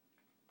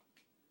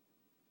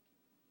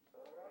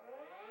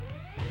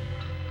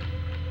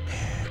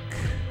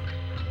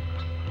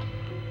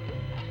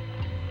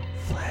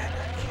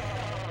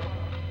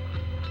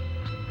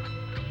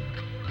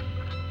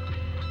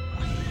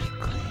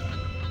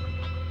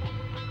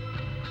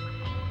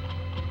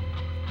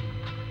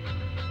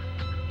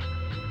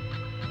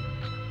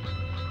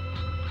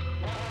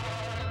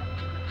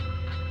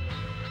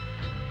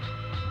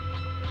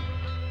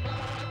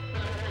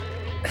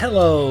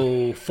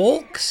Hello,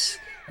 folks,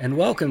 and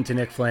welcome to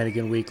Nick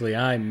Flanagan Weekly.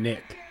 I'm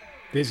Nick.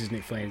 This is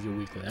Nick Flanagan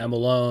Weekly. I'm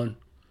alone.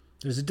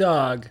 There's a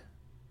dog.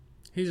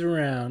 He's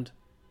around,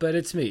 but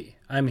it's me.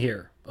 I'm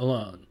here,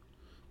 alone.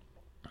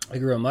 I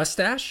grew a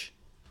mustache.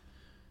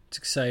 It's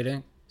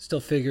exciting. Still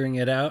figuring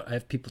it out. I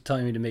have people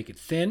telling me to make it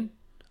thin.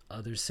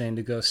 Others saying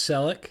to go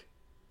Celic.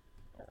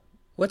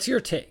 What's your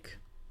take?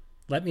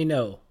 Let me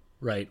know.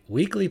 Write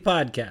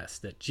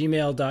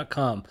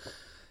weeklypodcast@gmail.com.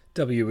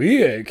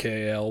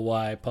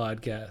 WEAKLY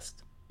podcast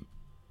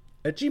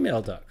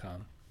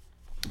 @gmail.com.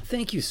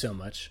 Thank you so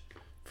much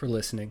for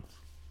listening.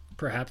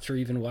 Perhaps for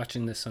even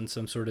watching this on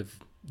some sort of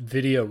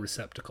video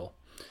receptacle.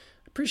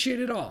 Appreciate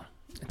it all.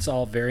 It's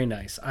all very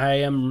nice. I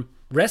am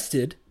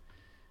rested.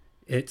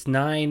 It's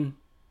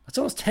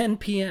almost 10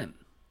 p.m.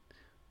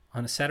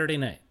 on a Saturday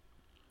night.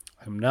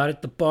 I'm not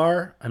at the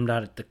bar. I'm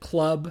not at the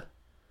club.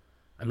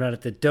 I'm not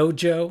at the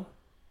dojo. I'm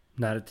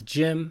not at the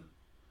gym.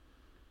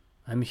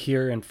 I'm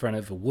here in front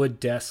of a wood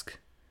desk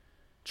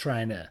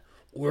trying to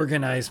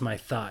organize my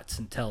thoughts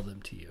and tell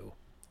them to you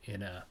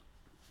in a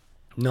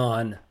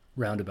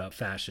non-roundabout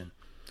fashion,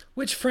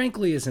 which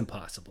frankly is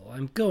impossible.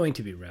 I'm going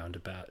to be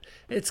roundabout.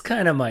 It's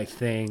kind of my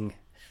thing.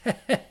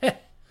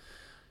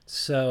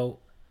 So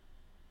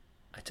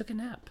I took a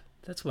nap.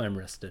 That's why I'm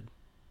rested.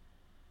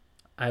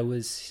 I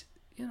was,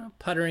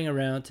 puttering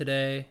around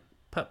today.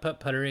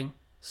 Puttering.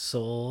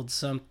 Sold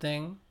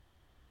something.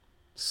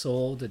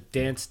 Sold a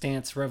Dance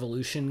Dance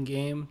Revolution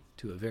game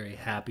to a very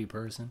happy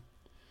person.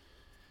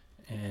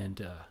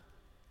 And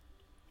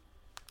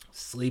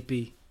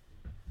sleepy.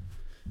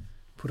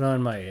 Put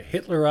on my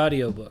Hitler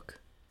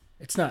audiobook.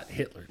 It's not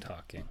Hitler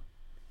talking.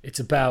 It's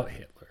about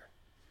Hitler.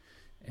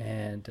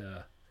 And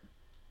I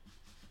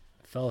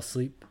fell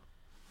asleep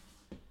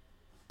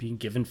being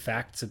given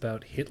facts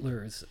about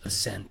Hitler's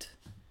ascent.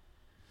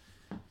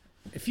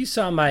 If you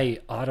saw my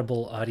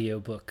Audible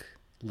audiobook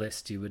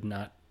list, you would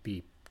not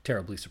be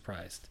terribly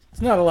surprised.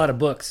 It's not a lot of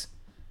books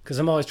because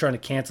I'm always trying to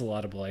cancel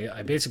Audible.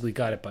 I basically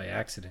got it by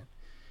accident.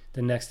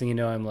 The next thing you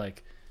know,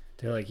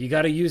 they're like, you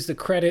got to use the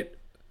credit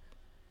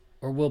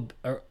or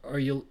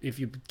you'll, if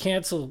you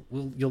cancel,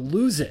 you'll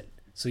lose it.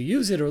 So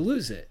use it or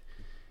lose it.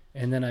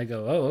 And then I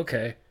go, oh,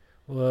 okay.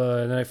 Well,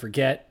 and then I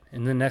forget.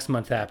 And then next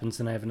month happens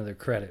and I have another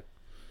credit.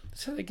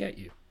 That's how they get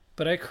you.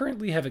 But I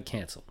currently have it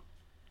canceled.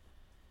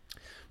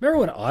 Remember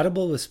when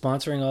Audible was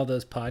sponsoring all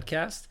those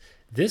podcasts?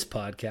 This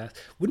podcast,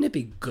 wouldn't it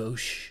be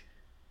gauche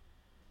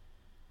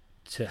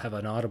to have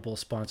an Audible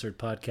sponsored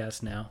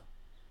podcast now?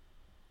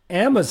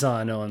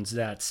 Amazon owns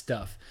that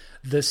stuff.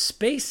 The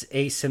space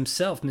ace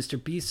himself, Mr.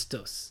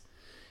 Bezos,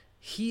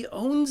 he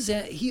owns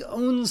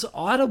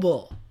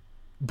Audible.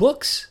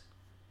 Books,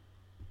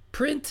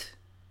 print,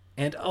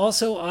 and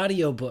also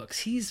audiobooks.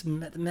 He's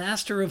the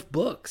master of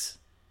books.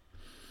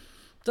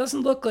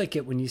 Doesn't look like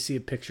it when you see a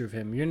picture of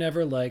him. You're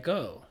never like,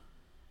 oh,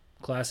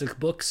 classic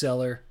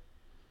bookseller.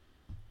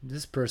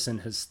 This person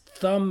has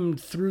thumbed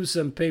through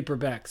some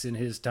paperbacks in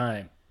his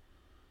time.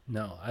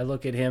 No, I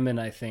look at him and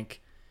I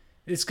think,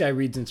 this guy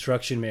reads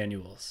instruction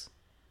manuals.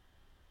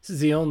 This is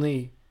the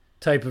only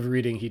type of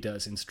reading he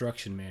does,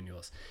 instruction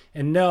manuals.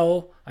 And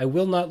no, I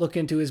will not look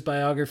into his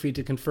biography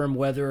to confirm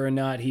whether or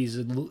not he's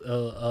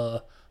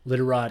a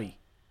literati.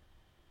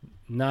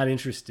 Not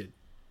interested.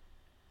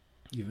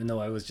 Even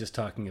though I was just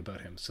talking about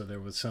him. So there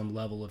was some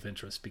level of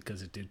interest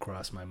because it did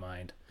cross my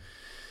mind.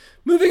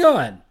 Moving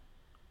on.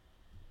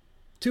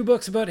 2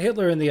 books about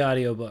Hitler in the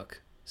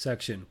audiobook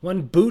section.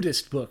 1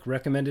 Buddhist book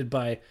recommended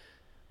by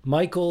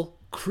Michael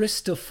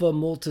Christopher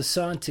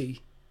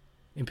Moltisanti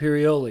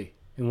Imperioli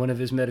in one of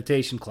his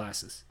meditation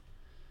classes.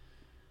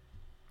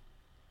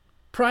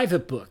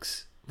 Private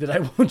books that I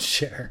won't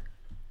share.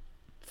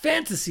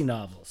 Fantasy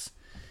novels.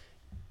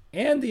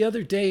 And the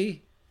other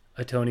day,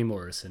 a Toni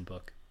Morrison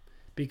book.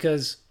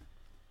 Because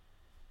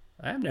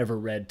I've never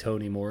read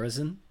Toni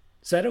Morrison.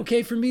 Is that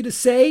okay for me to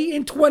say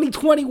in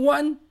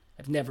 2021?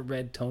 I've never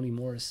read Toni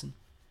Morrison.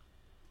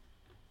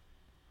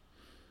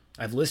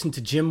 I've listened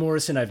to Jim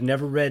Morrison. I've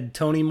never read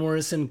Toni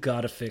Morrison.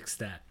 Gotta fix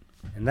that.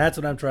 And that's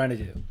what I'm trying to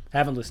do.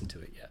 Haven't listened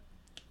to it yet.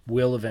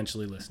 Will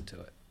eventually listen to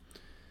it.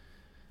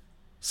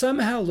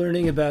 Somehow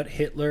learning about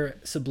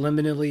Hitler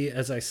subliminally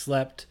as I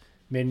slept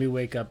made me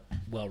wake up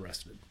well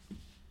rested.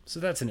 So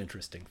that's an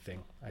interesting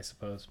thing, I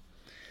suppose.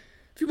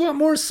 If you want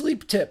more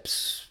sleep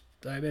tips,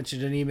 I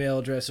mentioned an email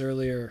address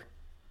earlier.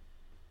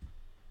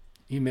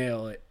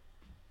 Email it.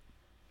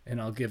 And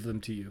I'll give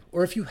them to you.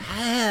 Or if you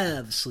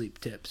have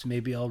sleep tips,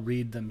 maybe I'll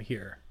read them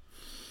here.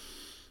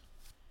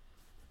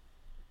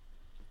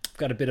 I've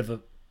got a bit of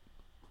a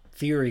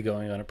theory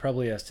going on. It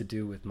probably has to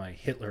do with my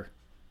Hitler.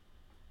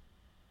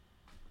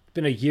 It's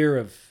been a year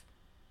of,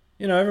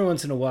 every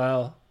once in a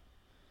while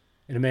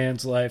in a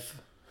man's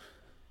life,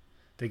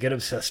 they get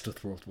obsessed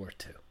with World War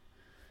II.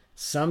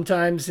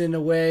 Sometimes in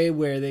a way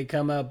where they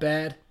come out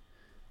bad.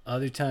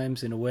 Other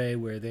times in a way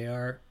where they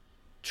are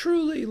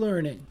truly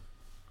learning.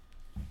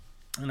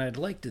 And I'd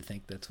like to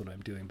think that's what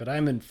I'm doing, but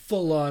I'm in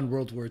full-on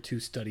World War II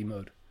study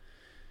mode.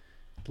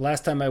 The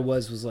last time I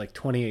was like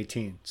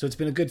 2018. So it's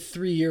been a good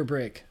 3-year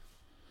break.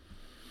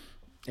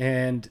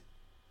 And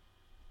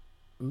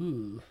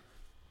Ooh.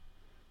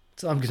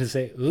 So I'm going to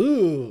say,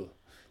 ooh.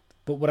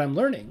 But what I'm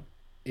learning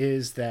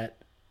is that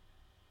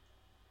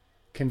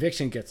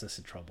conviction gets us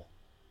in trouble.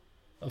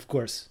 Of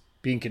course,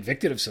 being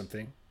convicted of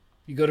something,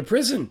 you go to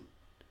prison.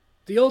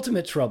 The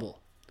ultimate trouble.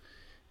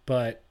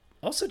 But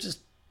also just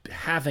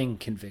having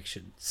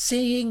conviction.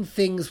 Saying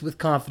things with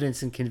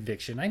confidence and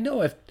conviction. I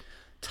know I've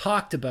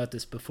talked about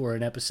this before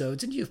in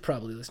episodes, and you've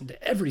probably listened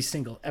to every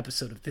single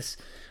episode of this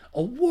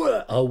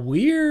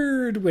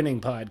award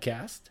winning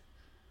podcast.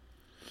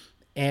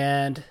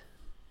 And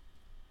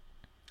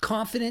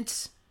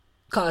confidence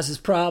causes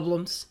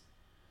problems.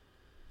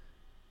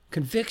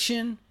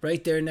 Conviction,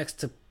 right there next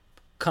to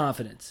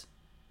confidence.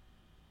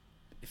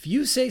 If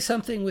you say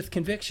something with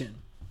conviction,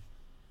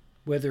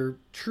 whether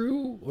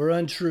true or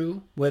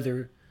untrue,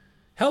 whether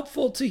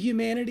helpful to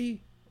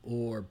humanity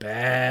or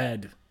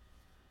bad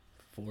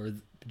for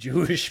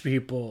Jewish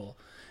people,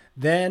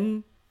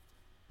 then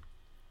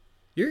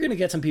you're going to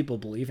get some people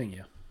believing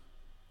you.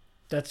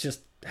 That's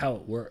just how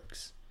it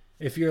works.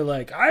 If you're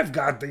like, I've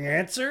got the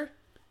answer,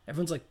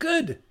 everyone's like,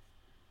 good.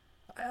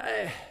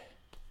 I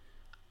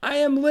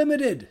am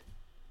limited.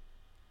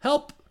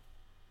 Help.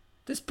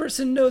 This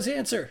person knows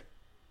answer.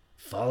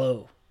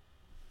 Follow.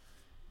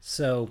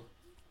 So,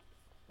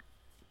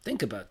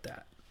 think about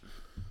that.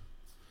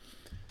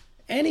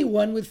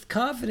 Anyone with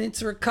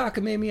confidence or a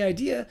cockamamie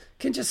idea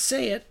can just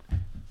say it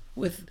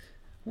with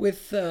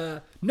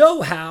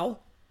know-how,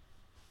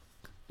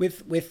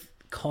 with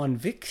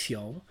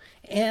conviction,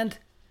 and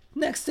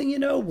next thing you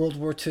know, World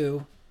War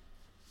II.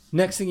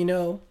 Next thing you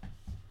know,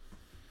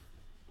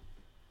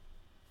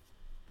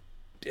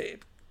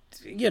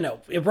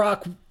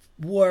 Iraq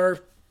War,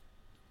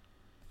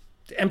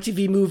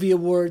 MTV Movie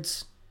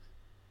Awards.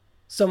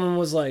 Someone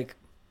was like,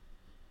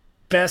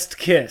 best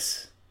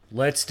kiss.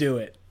 Let's do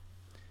it.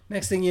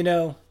 Next thing you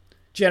know,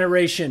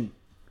 generation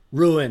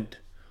ruined.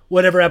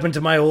 Whatever happened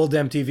to my old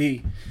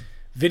MTV?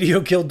 Video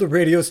killed the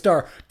radio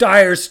star.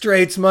 Dire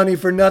Straits, money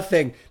for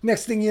nothing.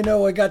 Next thing you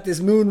know, I got this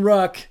moon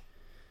rock.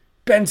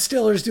 Ben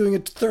Stiller's doing a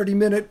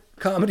 30-minute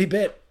comedy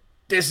bit.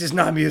 This is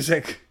not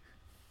music.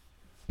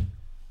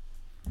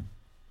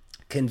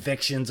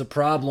 Conviction's a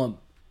problem.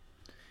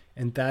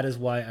 And that is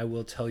why I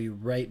will tell you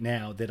right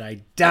now that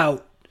I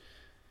doubt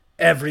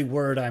every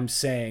word I'm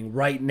saying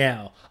right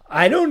now.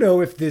 I don't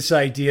know if this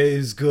idea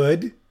is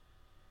good.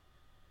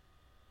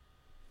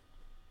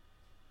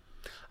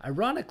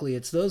 Ironically,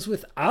 it's those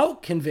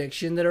without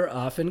conviction that are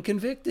often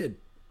convicted.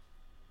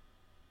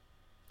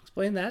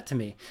 Explain that to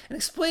me. And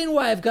explain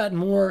why I've got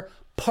more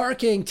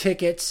parking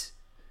tickets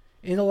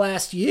in the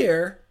last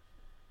year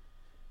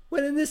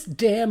when in this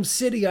damn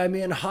city I'm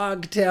in,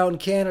 Hogtown,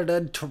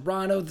 Canada,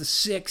 Toronto, the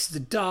Six, the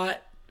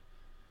Dot,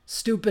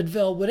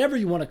 Stupidville, whatever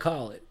you want to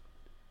call it.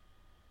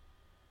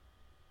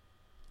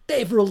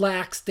 They've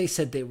relaxed. They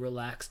said they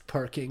relaxed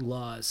parking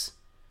laws.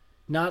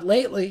 Not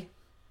lately.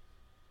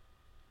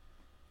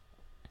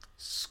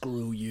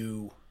 Screw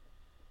you,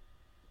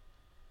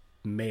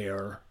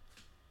 mayor.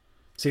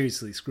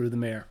 Seriously, screw the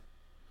mayor.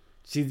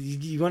 See,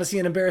 you want to see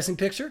an embarrassing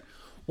picture?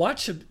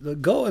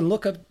 Go and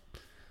look up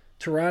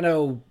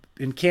Toronto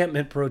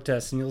encampment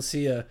protests, and you'll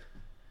see a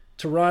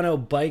Toronto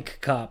bike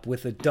cop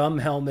with a dumb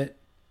helmet,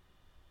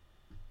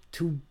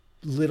 too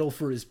little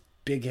for his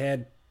big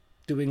head,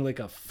 doing like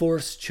a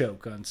force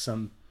choke on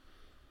some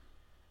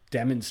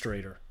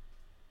demonstrator.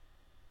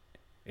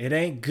 It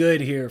ain't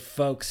good here,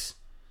 folks.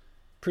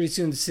 Pretty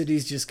soon the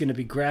city's just going to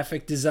be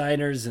graphic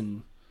designers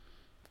and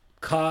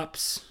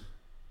cops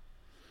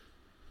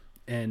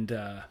and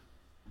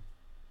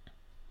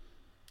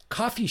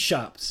coffee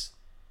shops.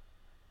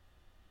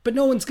 But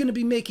no one's going to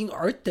be making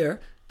art there.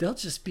 They'll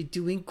just be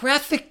doing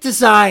graphic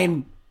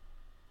design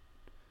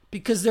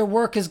because their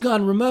work has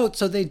gone remote,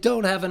 so they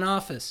don't have an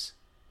office.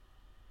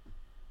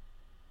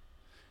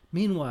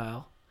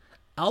 Meanwhile,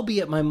 I'll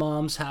be at my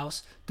mom's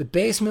house. The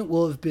basement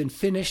will have been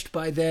finished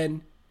by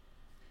then.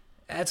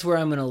 That's where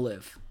I'm going to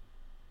live.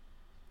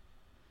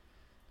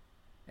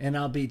 And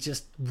I'll be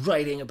just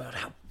writing about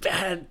how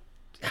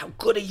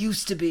good it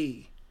used to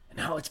be, and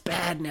how it's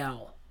bad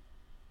now.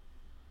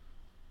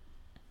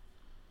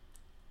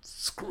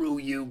 Screw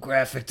you,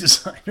 graphic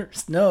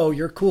designers. No,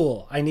 you're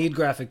cool. I need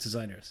graphic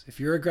designers. If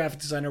you're a graphic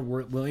designer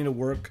willing to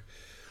work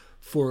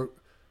for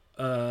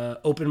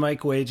open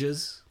mic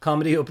wages,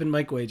 comedy open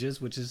mic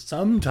wages, which is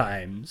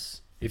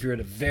sometimes, if you're at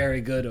a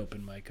very good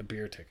open mic, a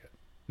beer ticket.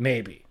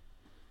 Maybe.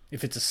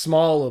 If it's a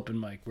small open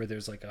mic where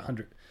there's like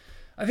 100.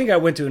 I think I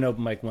went to an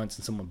open mic once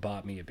and someone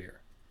bought me a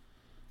beer.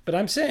 But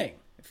I'm saying,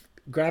 if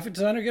a graphic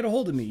designer get a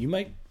hold of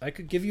me, I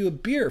could give you a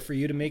beer for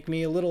you to make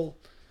me a little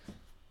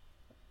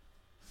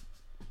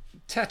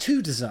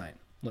tattoo design,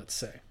 let's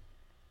say.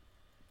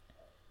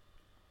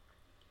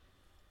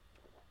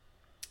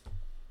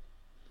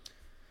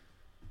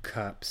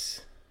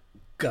 Cops,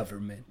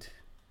 government.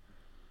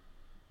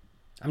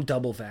 I'm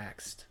double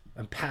vaxxed.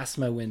 I'm past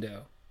my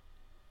window.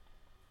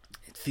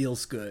 It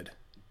feels good.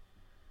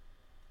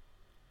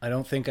 I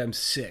don't think I'm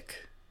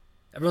sick.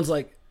 Everyone's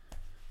like,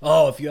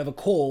 oh, if you have a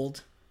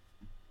cold,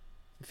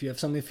 if you have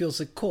something that feels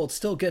like cold,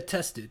 still get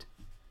tested.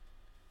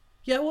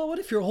 Yeah, well, what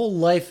if your whole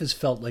life has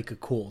felt like a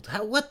cold?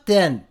 What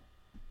then?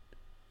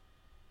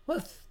 What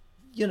if,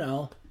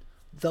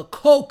 the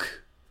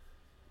Coke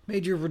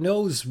made your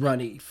nose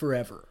runny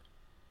forever?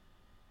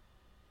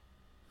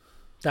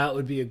 That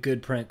would be a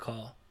good prank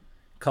call.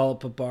 Call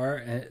up a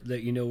bar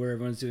that you know where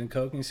everyone's doing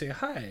Coke and you say,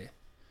 "Hi,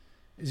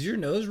 is your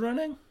nose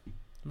running?" And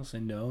they'll say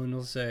no, and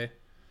they'll say,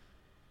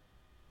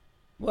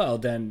 "Well,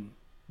 then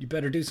you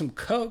better do some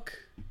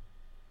Coke.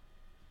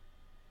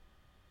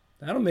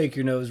 That'll make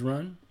your nose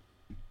run."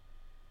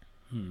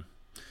 I'm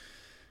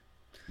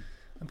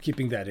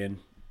keeping that in.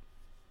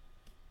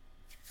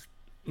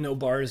 No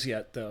bars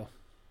yet, though.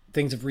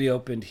 Things have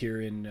reopened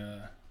here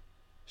in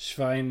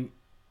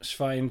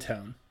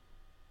Schweintown.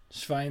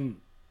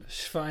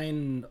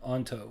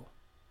 Schweinonto.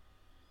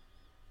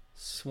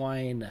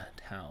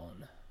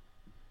 Swinetown.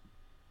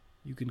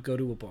 You can go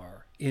to a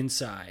bar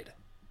inside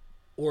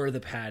or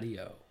the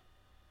patio.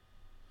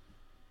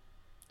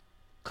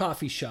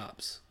 Coffee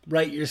shops.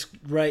 Write your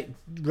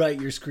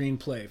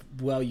screenplay.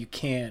 Well, you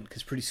can,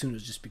 because pretty soon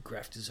it'll just be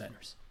graphic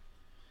designers.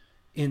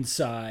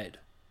 Inside.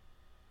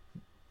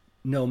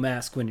 No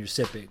mask when you're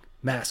sipping.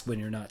 Mask when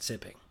you're not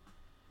sipping.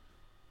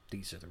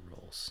 These are the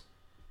rules.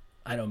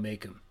 I don't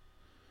make them.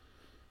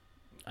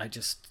 I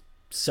just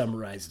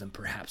summarize them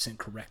perhaps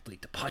incorrectly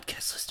to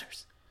podcast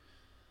listeners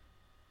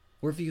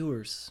or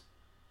viewers.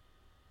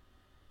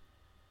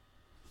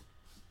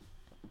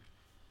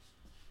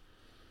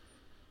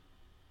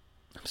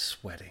 I'm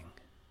sweating.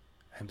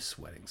 I'm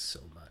sweating so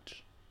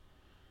much.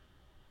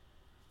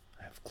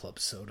 I have club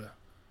soda.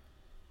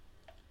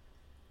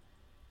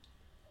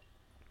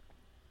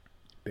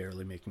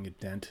 Barely making a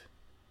dent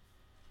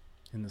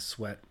in the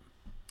sweat.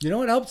 You know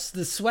what helps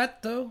the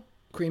sweat though?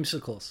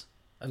 Creamsicles.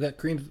 I've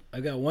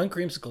got one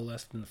creamsicle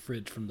left in the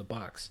fridge from the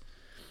box.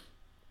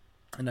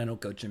 And I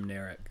don't go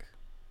generic.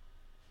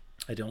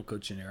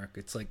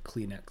 It's like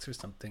Kleenex or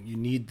something. You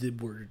need the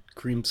word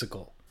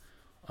creamsicle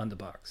on the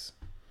box.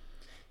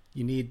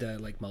 You need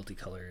like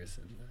multicolors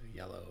and the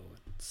yellow.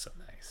 It's so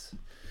nice.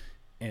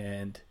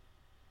 And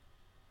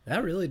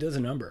that really does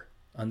a number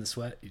on the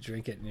sweat. You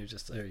drink it and you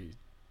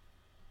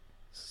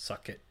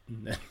suck it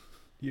and then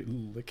you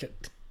lick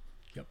it.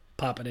 You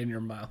pop it in your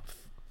mouth.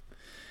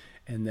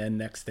 And then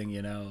next thing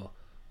you know,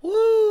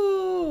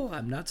 woo,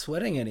 I'm not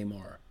sweating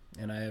anymore.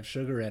 And I have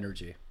sugar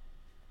energy.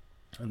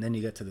 And then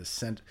you get to the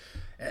scent.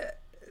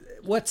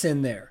 What's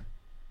in there?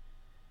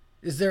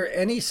 Is there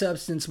any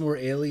substance more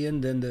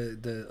alien than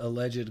the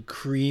alleged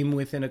cream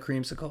within a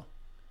creamsicle?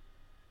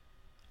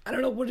 I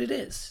don't know what it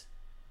is.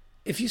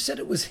 If you said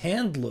it was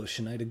hand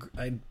lotion,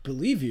 I'd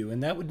believe you,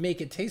 and that would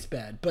make it taste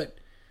bad. But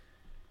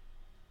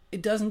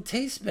it doesn't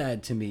taste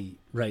bad to me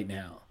right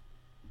now.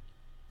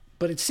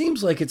 But it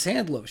seems like it's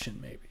hand lotion,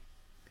 maybe.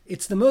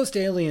 It's the most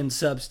alien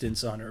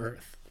substance on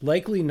Earth.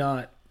 Likely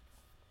not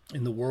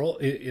in the world,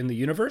 in the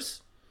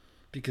universe,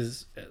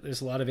 because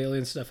there's a lot of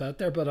alien stuff out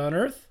there. But on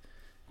Earth,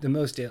 the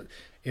most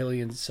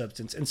alien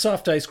substance. And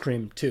soft ice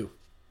cream, too.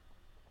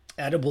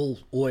 Edible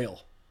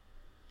oil.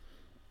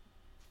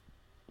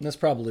 And that's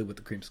probably what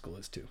the creamsicle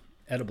is, too.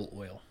 Edible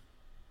oil.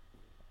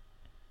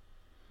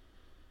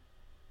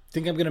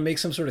 Think I'm going to make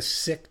some sort of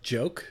sick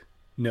joke?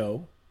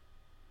 No.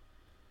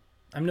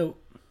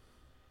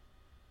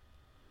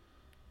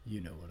 You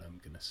know what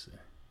I'm going to say.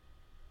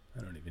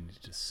 I don't even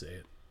need to say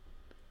it.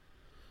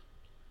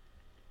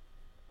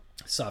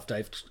 Soft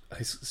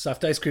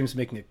ice cream's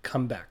making a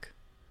comeback.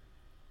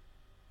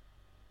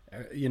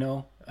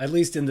 At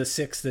least in the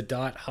 6, the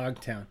dot,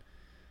 Hogtown.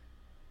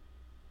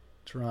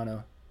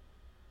 Toronto.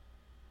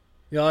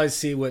 You always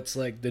see what's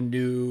like the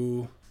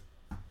new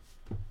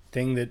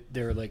thing that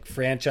they're like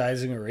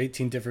franchising, or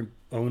 18 different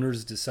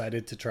owners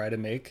decided to try to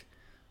make.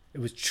 It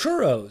was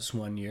churros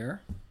one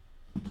year.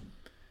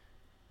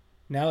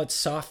 Now it's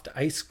soft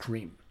ice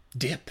cream,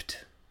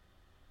 dipped.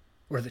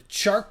 Or the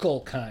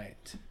charcoal kind.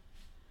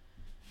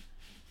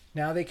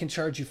 Now they can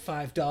charge you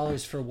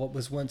 $5 for what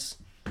was once...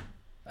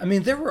 I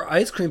mean, there were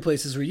ice cream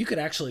places where you could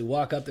actually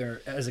walk up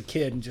there as a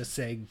kid and just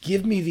say,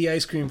 "Give me the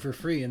ice cream for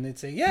free." And they'd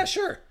say, "Yeah,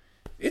 sure.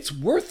 It's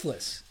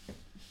worthless.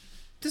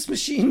 This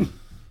machine,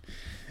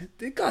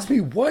 it cost me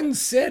 1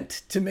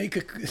 cent to make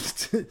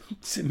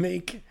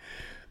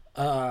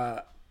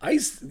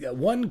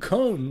one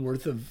cone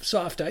worth of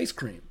soft ice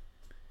cream.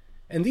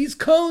 And these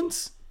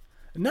cones,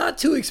 not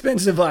too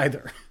expensive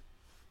either."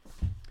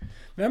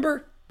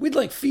 Remember? We'd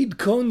like feed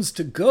cones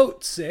to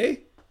goats, eh?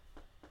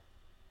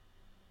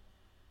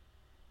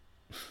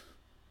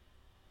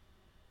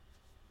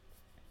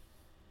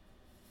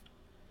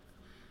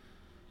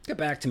 Get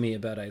back to me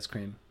about ice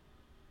cream.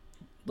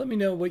 Let me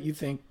know what you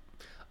think.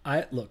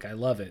 I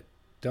love it.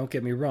 Don't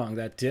get me wrong.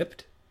 That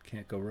dipped,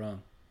 can't go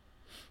wrong.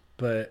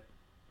 But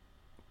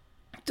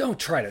don't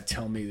try to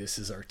tell me this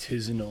is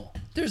artisanal.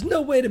 There's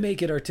no way to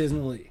make it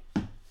artisanally.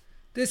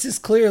 This is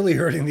clearly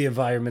hurting the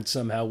environment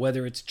somehow,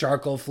 whether it's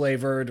charcoal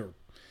flavored or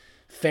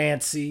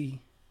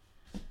fancy.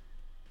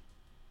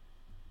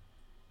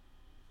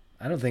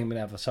 I don't think I'm going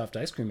to have a soft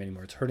ice cream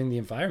anymore. It's hurting the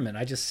environment.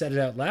 I just said it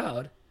out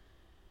loud.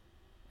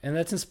 And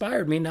that's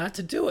inspired me not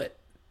to do it.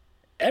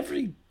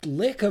 Every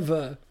lick of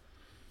a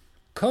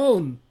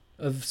cone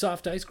of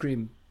soft ice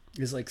cream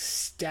is like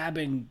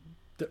stabbing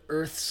the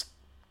Earth's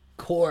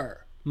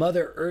core,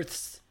 Mother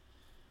Earth's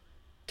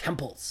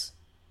temples.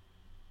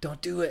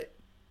 Don't do it.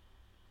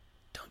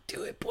 Don't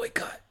do it.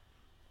 Boycott.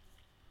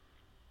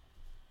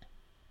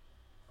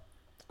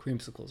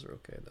 Creamsicles are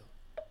okay, though.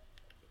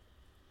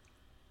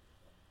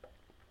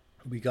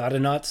 We gotta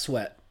not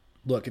sweat.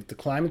 Look, if the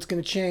climate's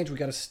gonna change, we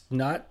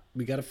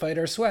gotta fight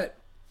our sweat.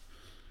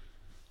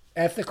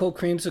 Ethical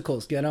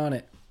creamsicles, get on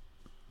it.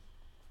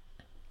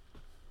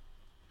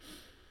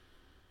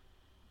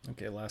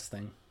 Okay, last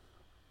thing.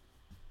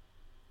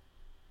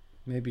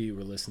 Maybe you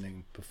were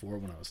listening before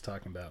when I was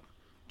talking about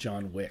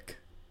John Wick.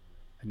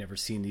 I'd never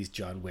seen these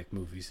John Wick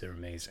movies. They're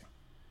amazing.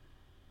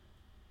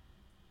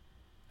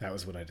 That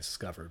was what I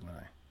discovered when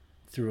I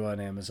threw on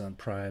Amazon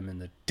Prime in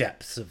the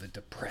depths of a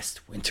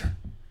depressed winter.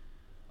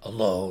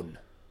 Alone.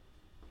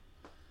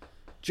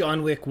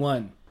 John Wick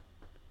 1.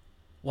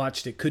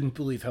 Watched it. Couldn't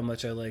believe how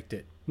much I liked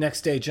it.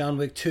 Next day, John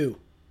Wick 2.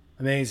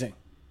 Amazing.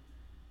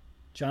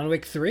 John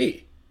Wick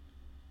 3.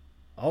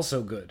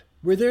 Also good.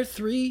 Were there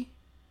 3?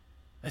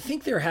 I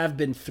think there have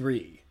been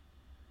 3.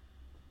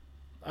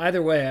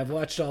 Either way, I've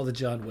watched all the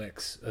John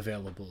Wicks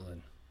available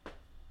and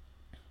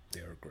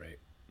they were great.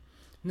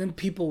 And then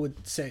people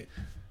would say,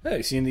 hey,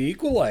 you seen The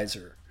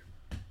Equalizer?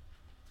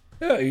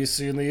 Yeah, you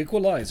seen The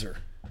Equalizer?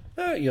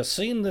 Yeah, you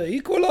seen The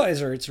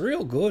Equalizer? It's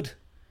real good.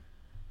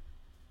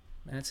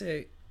 And I'd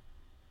say,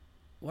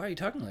 why are you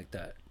talking like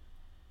that?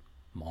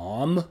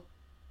 Mom?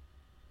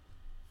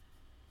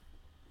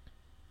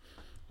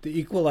 The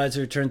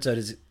Equalizer turns out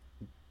is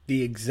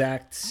the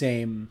exact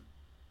same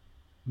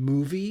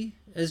movie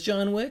as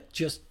John Wick,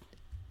 just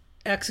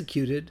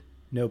executed,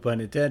 no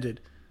pun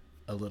intended,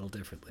 a little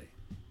differently.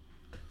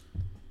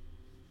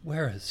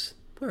 Whereas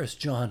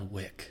John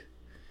Wick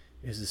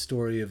is the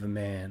story of a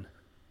man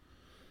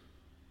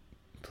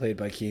played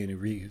by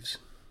Keanu Reeves.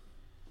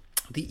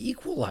 The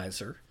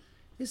Equalizer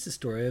is the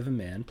story of a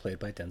man played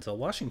by Denzel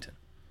Washington.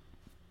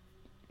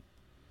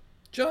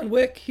 John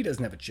Wick, he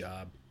doesn't have a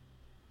job.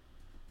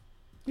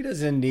 He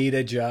doesn't need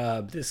a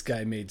job. This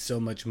guy made so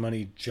much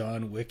money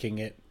John Wicking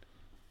it,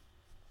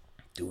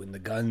 doing the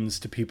guns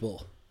to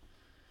people,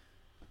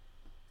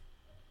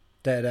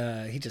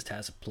 that he just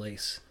has a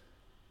place.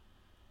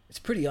 It's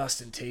pretty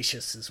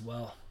ostentatious as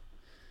well.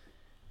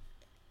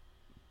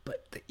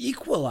 But The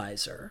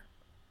Equalizer,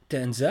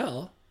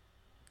 Denzel,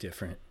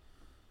 different.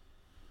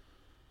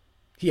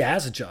 He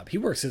has a job. He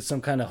works at some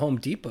kind of Home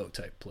Depot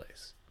type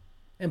place.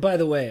 And by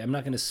the way, I'm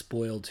not going to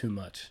spoil too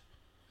much.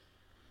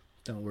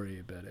 Don't worry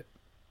about it.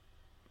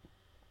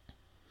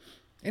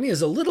 And he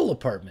has a little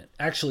apartment.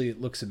 Actually, it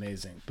looks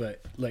amazing,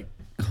 but like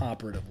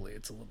comparatively,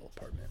 it's a little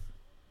apartment.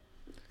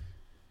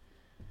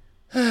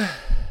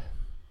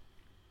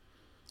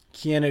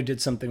 Keanu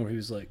did something where he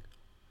was like,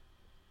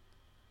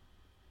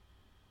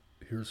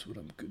 here's what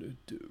I'm gonna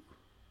do.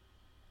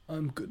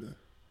 I'm gonna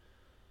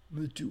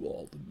do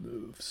all the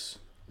moves.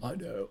 I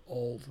know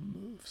all the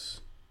moves.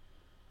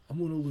 I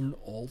want to learn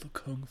all the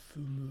kung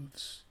fu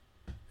moves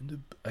and the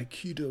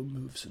aikido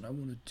moves, and I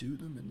want to do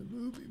them in the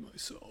movie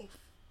myself.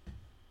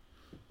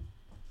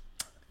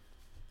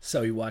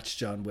 So you watch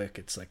John Wick.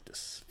 It's like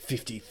this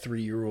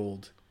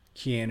 53-year-old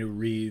Keanu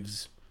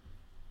Reeves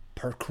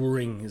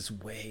parkouring his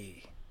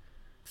way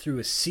through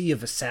a sea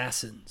of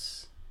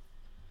assassins.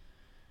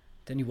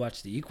 Then you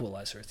watch The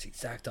Equalizer. It's the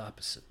exact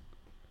opposite.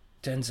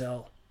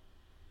 Denzel,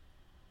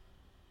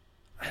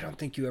 I don't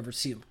think you ever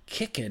see him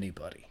kick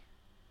anybody.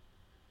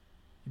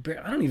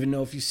 I don't even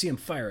know if you see him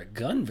fire a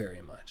gun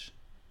very much.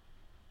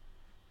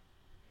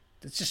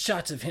 It's just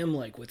shots of him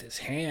like with his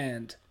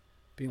hand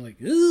being like,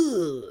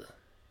 ugh.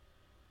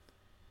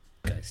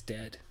 Guy's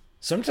dead.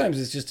 Sometimes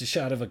it's just a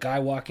shot of a guy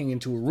walking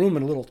into a room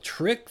and a little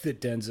trick that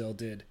Denzel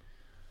did.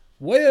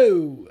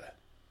 Whoa!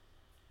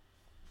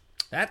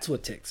 That's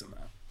what takes him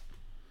out.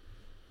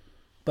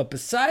 But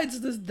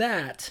besides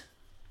that,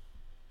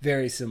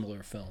 very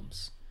similar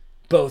films.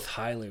 Both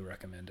highly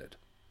recommended.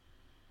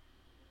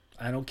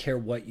 I don't care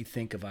what you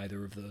think of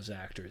either of those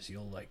actors.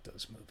 You'll like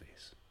those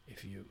movies.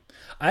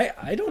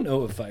 I don't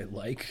know if I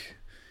like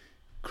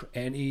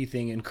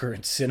anything in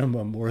current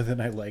cinema more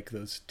than I like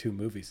those two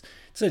movies.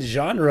 It's a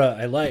genre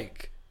I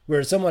like,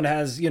 where someone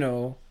has,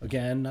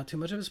 again, not too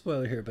much of a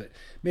spoiler here, but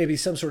maybe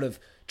some sort of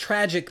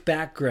tragic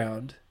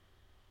background,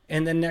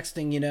 and then next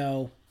thing you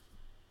know,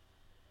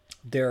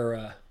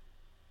 they're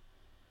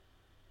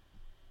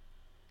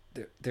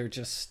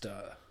just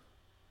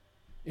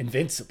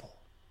invincible.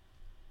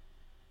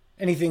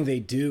 Anything they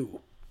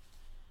do,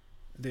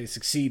 they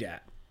succeed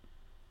at,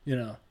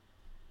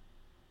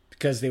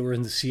 because they were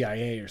in the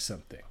CIA or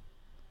something.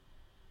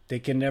 They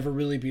can never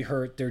really be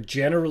hurt. They're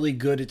generally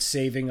good at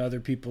saving other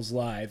people's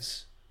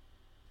lives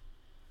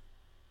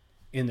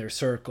in their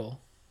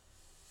circle.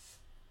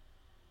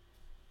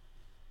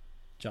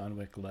 John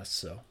Wick less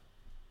so.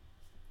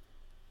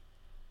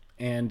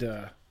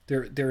 And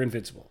they're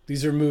invincible.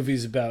 These are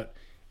movies about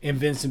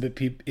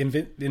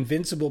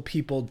invincible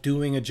people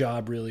doing a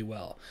job really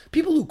well.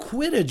 People who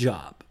quit a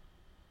job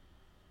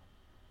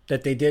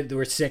that they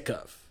were sick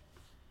of.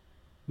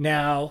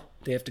 Now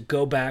They have to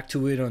go back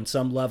to it on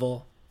some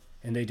level,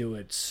 and they do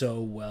it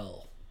so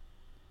well.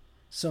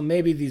 So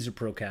maybe these are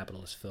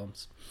pro-capitalist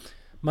films.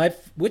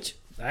 Which,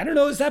 I don't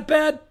know, is that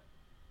bad?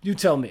 You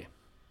tell me.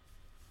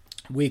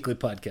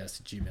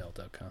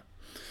 Weeklypodcast@gmail.com.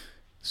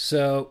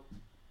 So,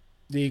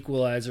 The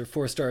Equalizer,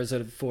 4 stars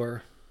out of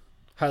 4.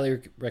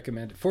 Highly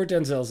recommended. 4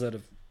 Denzels out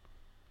of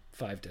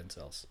 5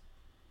 Denzels.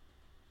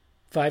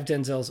 5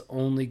 Denzels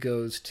only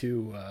goes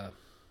to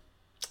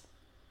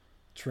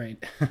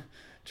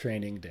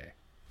training day.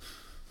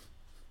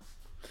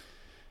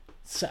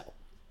 So,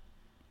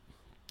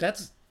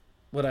 that's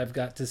what I've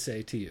got to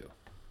say to you.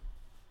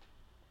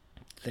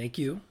 Thank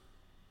you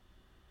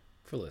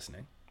for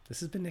listening. This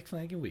has been Nick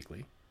Flanagan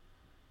Weekly.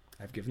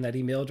 I've given that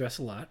email address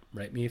a lot.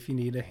 Write me if you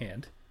need a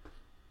hand.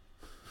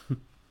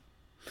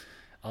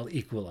 I'll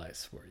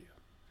equalize for you.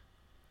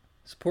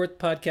 Support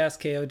the podcast,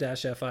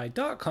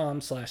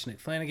 ko-fi.com/Nick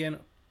Flanagan,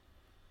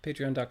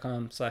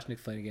 patreon.com/Nick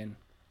Flanagan.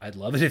 I'd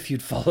love it if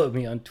you'd follow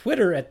me on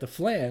Twitter at the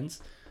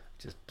Flans.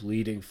 Just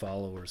bleeding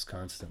followers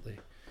constantly.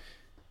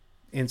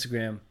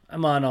 Instagram.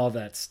 I'm on all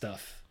that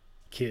stuff,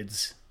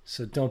 kids.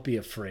 So don't be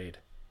afraid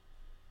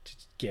to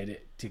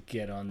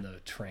get on the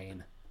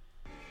train.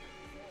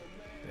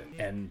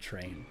 The N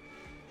train.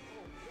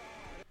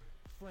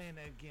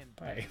 Flanagan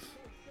Bye.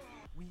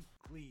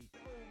 Weekly.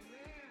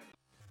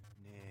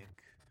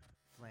 Nick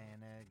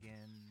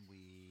Flanagan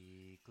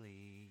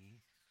Weekly.